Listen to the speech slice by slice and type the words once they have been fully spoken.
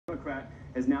Democrat,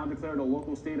 has now declared a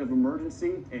local state of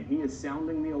emergency, and he is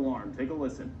sounding the alarm. Take a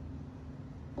listen.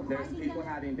 There's people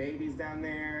having babies down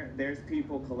there. There's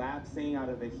people collapsing out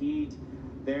of the heat.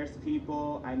 There's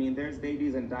people, I mean, there's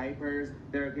babies in diapers.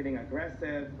 They're getting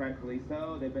aggressive, rightfully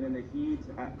so. They've been in the heat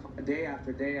day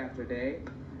after day after day.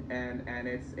 And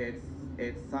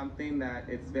it's something that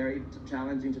it's very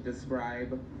challenging to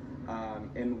describe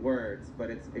in words, but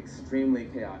it's extremely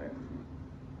chaotic.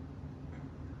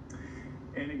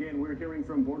 And again, we're hearing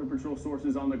from Border Patrol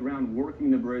sources on the ground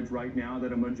working the bridge right now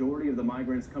that a majority of the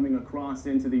migrants coming across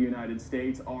into the United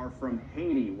States are from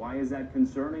Haiti. Why is that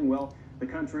concerning? Well, the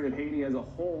country of Haiti as a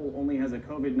whole only has a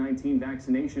COVID-19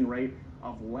 vaccination rate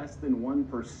of less than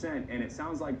 1%. And it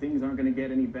sounds like things aren't going to get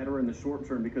any better in the short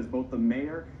term, because both the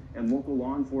mayor and local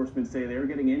law enforcement say they're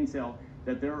getting intel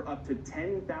that there are up to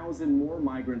 10,000 more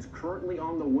migrants currently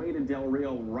on the way to Del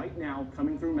Rio right now,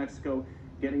 coming through Mexico,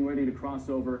 getting ready to cross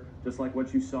over, just like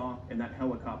what you saw in that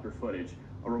helicopter footage.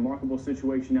 A remarkable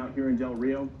situation out here in Del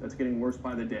Rio that's getting worse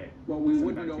by the day. Well, we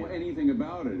wouldn't know anything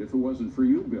about it if it wasn't for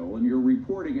you, Bill, and your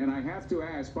reporting. And I have to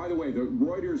ask, by the way, the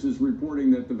Reuters is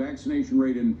reporting that the vaccination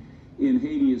rate in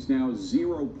Haiti is now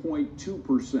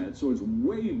 0.2%, so it's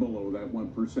way below that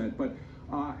 1%. But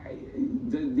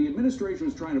the administration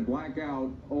was trying to black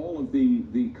out all of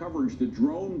the coverage, the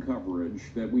drone coverage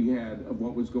that we had of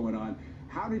what was going on.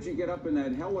 How did you get up in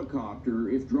that helicopter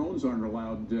if drones aren't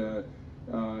allowed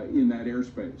in that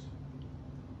airspace?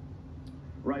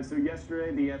 Right, so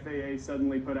yesterday the FAA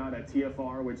suddenly put out a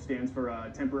TFR, which stands for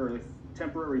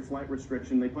temporary flight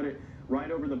restriction. They put it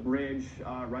right over the bridge,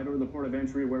 right over the port of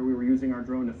entry where we were using our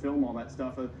drone to film all that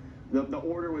stuff. The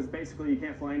order was basically you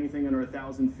can't fly anything under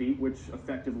 1,000 feet, which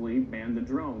effectively banned the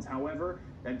drones. However,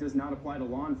 that does not apply to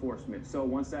law enforcement. So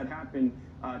once that happened,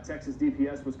 Texas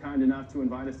DPS was kind enough to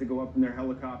invite us to go up in their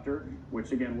helicopter,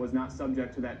 which again was not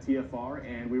subject to that TFR,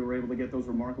 and we were able to get those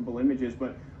remarkable images.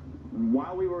 But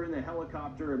while we were in the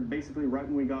helicopter, basically right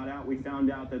when we got out, we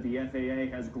found out that the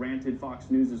FAA has granted Fox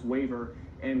News' waiver,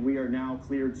 and we are now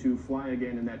cleared to fly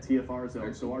again in that TFR zone.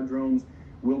 Excellent. So our drones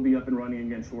will be up and running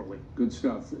again shortly. Good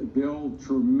stuff. Bill,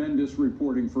 tremendous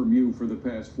reporting from you for the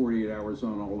past 48 hours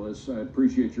on all this. I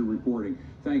appreciate your reporting.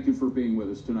 Thank you for being with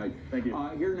us tonight. Thank you.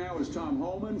 Here now is Tom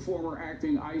Holman, former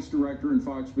acting ICE director and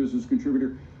Fox Business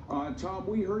contributor. Tom,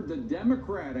 we heard the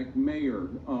Democratic mayor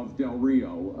of Del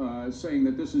Rio saying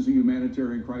that this is a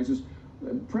humanitarian crisis.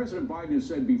 President Biden has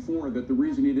said before that the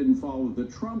reason he didn't follow the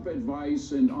Trump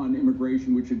advice on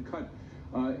immigration, which had cut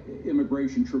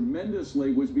immigration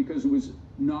tremendously, was because it was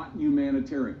not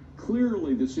humanitarian.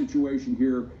 Clearly, the situation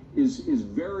here is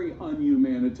very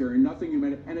unhumanitarian, nothing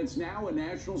humanitarian, and it's now a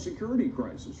national security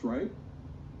crisis, right?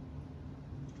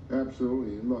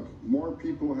 Absolutely. And look, more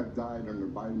people have died under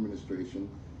the Biden administration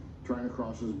trying to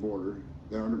cross this border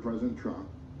than under President Trump.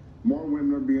 More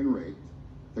women are being raped.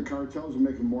 The cartels are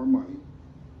making more money.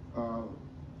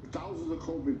 Thousands of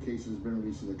COVID cases have been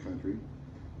released in the country.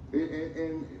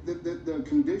 And the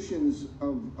conditions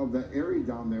of the area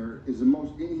down there is the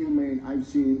most inhumane I've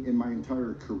seen in my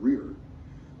entire career.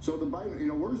 So the Biden,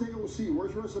 where's the AOC?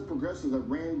 Where's the rest of the progressives that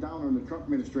ran down on the Trump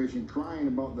administration crying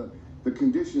about the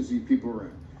conditions these people are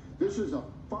in? This is a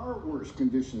far worse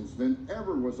conditions than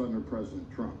ever was under President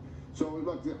Trump. So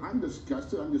look, I'm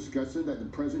disgusted. I'm disgusted that the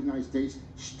President of the United States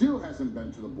still hasn't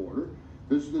been to the border.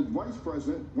 The Vice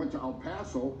President went to El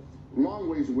Paso, long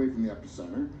ways away from the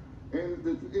epicenter. And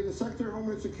the Secretary of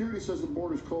Homeland Security says the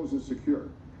border is closed and secure.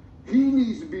 He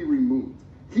needs to be removed.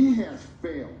 He has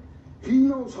failed. He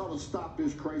knows how to stop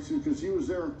this crisis because he was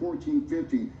there in 14,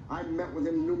 15. I met with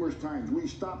him numerous times. We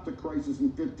stopped the crisis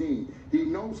in 15. He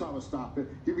knows how to stop it.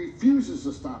 He refuses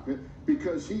to stop it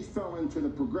because he fell into the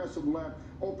progressive left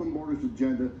open borders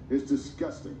agenda. It's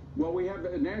disgusting. Well, we have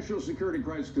a national security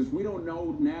crisis because we don't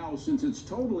know now, since it's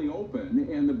totally open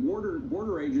and the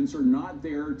border agents are not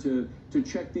there to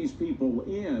check these people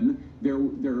in. There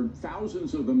are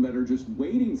thousands of them that are just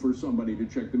waiting for somebody to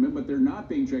check them in, but they're not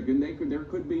being checked in. There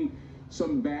could be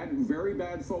some very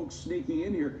bad folks sneaking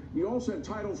in here. You also have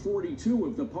Title 42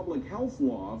 of the Public Health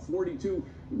Law, 42,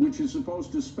 which is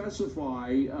supposed to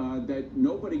specify that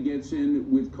nobody gets in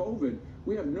with COVID.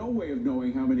 We have no way of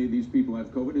knowing how many of these people have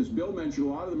COVID. As Bill mentioned, a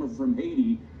lot of them are from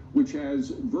Haiti, which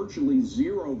has virtually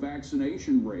zero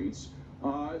vaccination rates.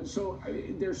 So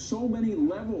there's so many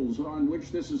levels on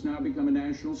which this has now become a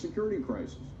national security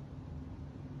crisis.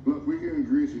 Look, we can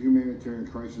agree it's a humanitarian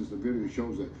crisis. The video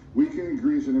shows it. We can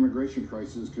agree it's an immigration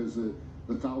crisis because the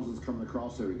thousands coming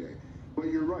across every day. But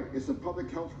you're right, it's a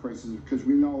public health crisis because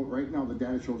we know right now the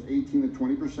data shows 18 to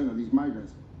 20% of these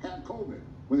migrants have COVID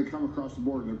when they come across the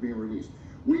border and they're being released.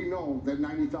 We know that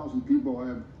 90,000 people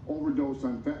have overdose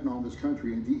on fentanyl in this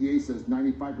country, and DEA says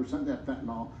 95% of that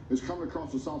fentanyl is coming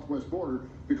across the southwest border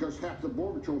because half the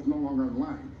Border Patrol is no longer on the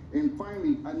line. And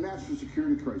finally, a national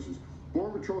security crisis.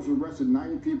 Border Patrol's arrested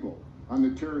 9 people on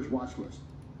the terrorist watch list.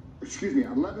 Excuse me,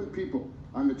 11 people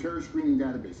on the terrorist screening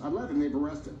database. 11 they've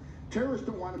arrested. Terrorists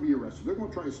don't want to be arrested. They're going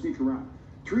to try to sneak around.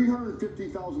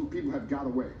 350,000 people have got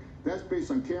away. That's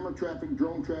based on camera traffic,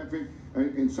 drone traffic,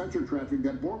 and sensor traffic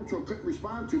that Border Patrol couldn't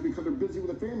respond to because they're busy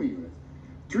with the family units.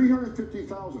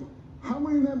 350,000. How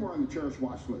many of them were on the terrorist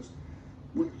watch list?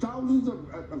 When thousands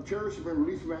of terrorists have been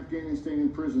released from Afghanistan in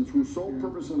prisons whose sole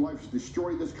purpose in life is to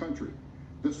destroy this country.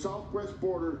 The southwest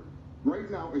border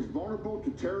right now is vulnerable to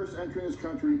terrorists entering this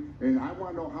country, and I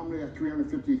want to know how many of that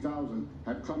 350,000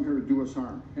 have come here to do us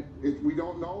harm. We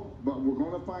don't know, but we're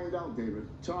going to find out, David.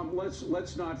 Tom,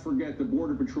 let's not forget the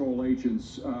Border Patrol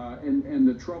agents and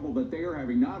the trouble that they are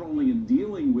having, not only in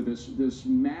dealing with this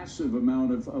massive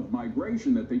amount of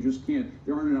migration that they just can't,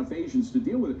 there aren't enough agents to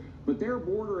deal with it, but there are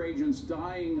border agents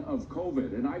dying of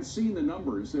COVID, and I've seen the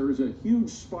numbers. There is a huge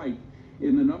spike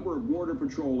in the number of Border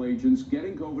Patrol agents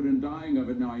getting COVID and dying of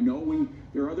it. Now, I know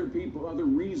there are other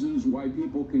reasons why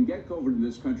people can get COVID in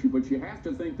this country, but you have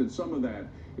to think that some of that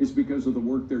is because of the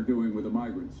work they're doing with the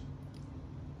migrants.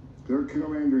 Their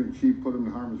commander-in-chief put them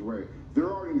in harm's way.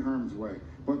 They're already in harm's way.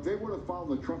 But if they would have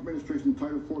followed the Trump administration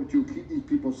Title 42, keep these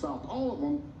people south, all of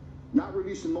them, not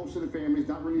releasing most of the families,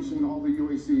 not releasing all the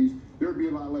UACs, there would be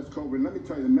a lot less COVID. And let me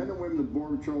tell you, the men and women of the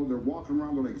Border Patrol, they're walking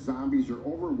around, they're like zombies, they're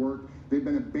overworked, they've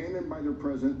been abandoned by their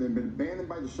president, they've been abandoned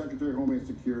by the Secretary of Homeland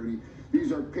Security.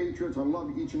 These are patriots, I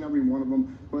love each and every one of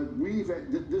them, but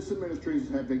this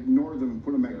administration have ignored them and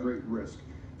put them at great risk.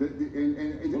 Well,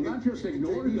 not just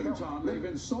ignored them, Tom, they've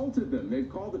insulted them. They've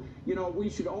called it, you know, we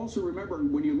should also remember,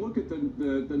 when you look at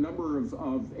the number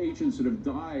of agents that have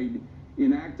died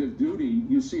in active duty,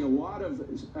 you see a lot of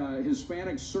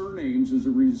Hispanic surnames as a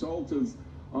result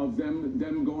of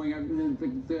them going after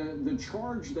the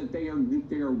charge that they are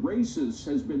racist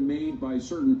has been made by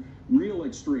certain real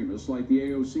extremists like the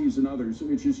AOCs and others,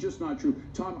 which is just not true.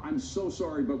 Tom, I'm so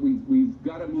sorry, but we've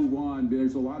got to move on.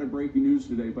 There's a lot of breaking news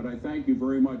today, but I thank you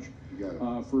very much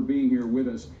for being here with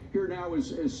us. Here now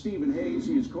is Stephen Hayes.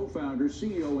 He is co-founder,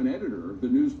 CEO, and editor of the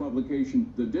news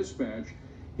publication The Dispatch.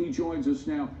 He joins us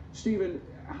now. Stephen,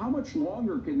 how much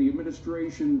longer can the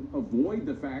administration avoid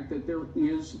the fact that there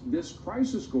is this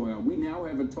crisis going on? We now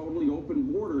have a totally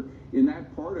open border in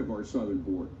that part of our southern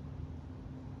border.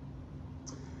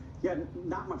 Yeah,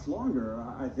 not much longer.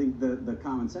 I think the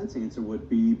common sense answer would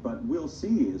be, but we'll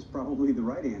see, is probably the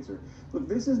right answer. Look,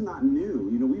 this is not new.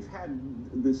 You know, we've had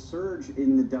this surge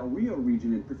in the Del Rio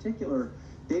region in particular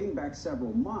dating back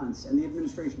several months, and the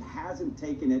administration hasn't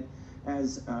taken it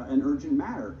as an urgent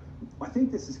matter. I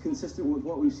think this is consistent with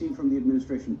what we've seen from the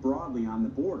administration broadly on the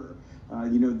border.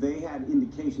 You know, they had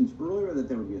indications earlier that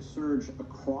there would be a surge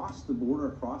across the border,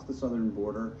 across the southern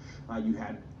border. You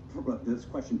had this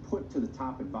question put to the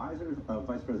top advisors of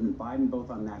Vice President Biden,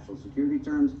 both on national security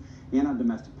terms and on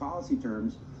domestic policy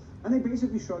terms, and they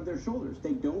basically shrugged their shoulders.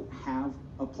 They don't have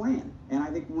a plan, and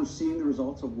I think we're seeing the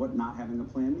results of what not having a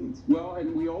plan means. Well,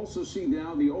 and we also see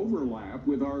now the overlap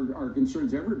with our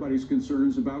concerns, everybody's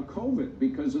concerns about COVID,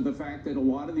 because of the fact that a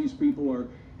lot of these people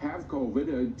have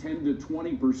COVID. 10 to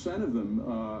 20% of them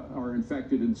are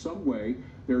infected in some way.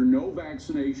 There are no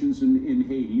vaccinations in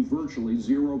Haiti. Virtually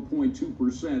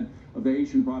 0.2% of the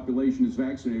Haitian population is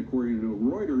vaccinated, according to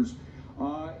Reuters.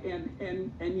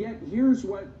 And yet, here's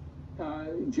what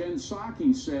Jen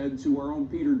Psaki said to our own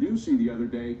Peter Doocy the other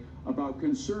day about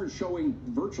concern, showing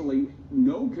virtually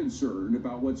no concern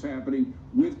about what's happening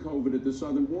with COVID at the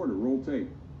southern border. Roll tape.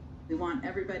 We want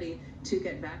everybody to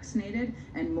get vaccinated,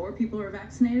 and more people are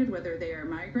vaccinated, whether they are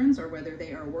migrants or whether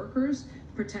they are workers,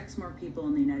 protects more people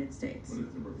in the United States. But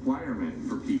it's a requirement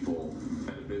for people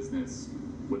at a business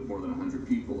with more than 100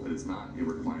 people. It is not a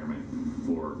requirement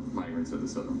for migrants at the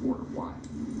southern border. Why?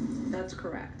 That's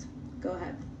correct. Go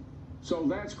ahead. So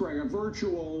that's correct. A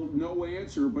virtual no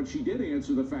answer, but she did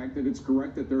answer the fact that it's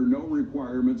correct that there are no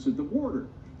requirements at the border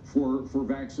for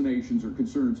vaccinations or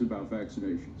concerns about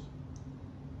vaccinations.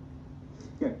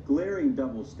 Yeah, glaring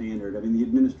double standard. I mean, the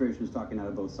administration is talking out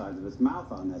of both sides of its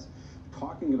mouth on this,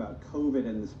 talking about COVID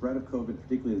and the spread of COVID,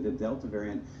 particularly the Delta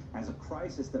variant, as a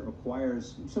crisis that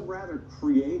requires some rather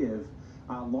creative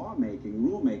lawmaking,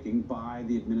 rulemaking by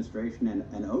the administration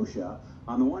and OSHA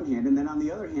on the one hand, and then on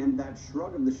the other hand, that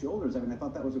shrug of the shoulders. I mean, I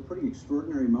thought that was a pretty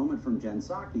extraordinary moment from Jen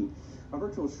Psaki, a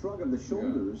virtual shrug of the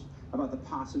shoulders about the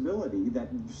possibility that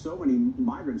so many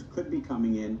migrants could be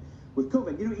coming in with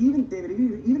COVID. You know, even David,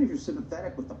 even if you're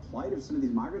sympathetic with the plight of some of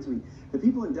these migrants, I mean, the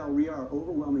people in Del Rio are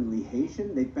overwhelmingly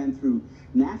Haitian. They've been through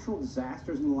natural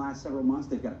disasters in the last several months.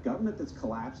 They've got a government that's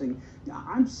collapsing.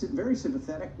 I'm very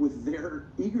sympathetic with their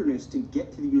eagerness to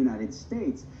get to the United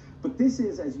States. But this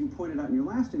is, as you pointed out in your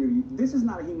last interview, this is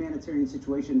not a humanitarian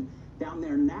situation down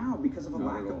there now because of a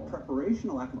lack of preparation,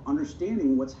 a lack of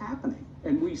understanding what's happening.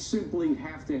 And we simply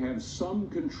have to have some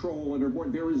control on our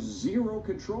board. There is zero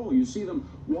control. You see them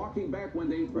walking back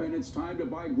when it's time to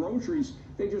buy groceries.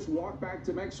 They just walk back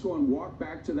to Mexico and walk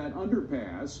back to that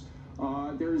underpass.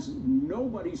 There's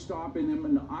nobody stopping them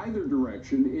in either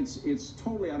direction. It's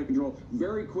totally out of control.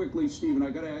 Very quickly, Stephen, I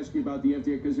got to ask you about the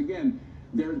FDA, because again,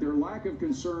 their lack of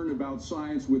concern about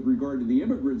science with regard to the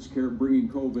immigrants bringing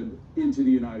COVID into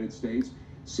the United States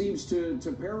seems to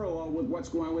parallel with what's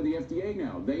going on with the FDA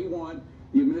now.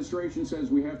 The administration says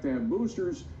we have to have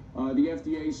boosters. The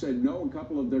FDA said no. A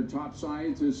couple of their top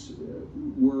scientists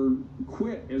were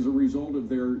quit as a result of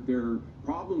their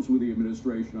problems with the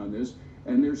administration on this,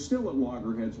 and they're still at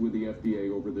loggerheads with the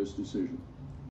FDA over this decision.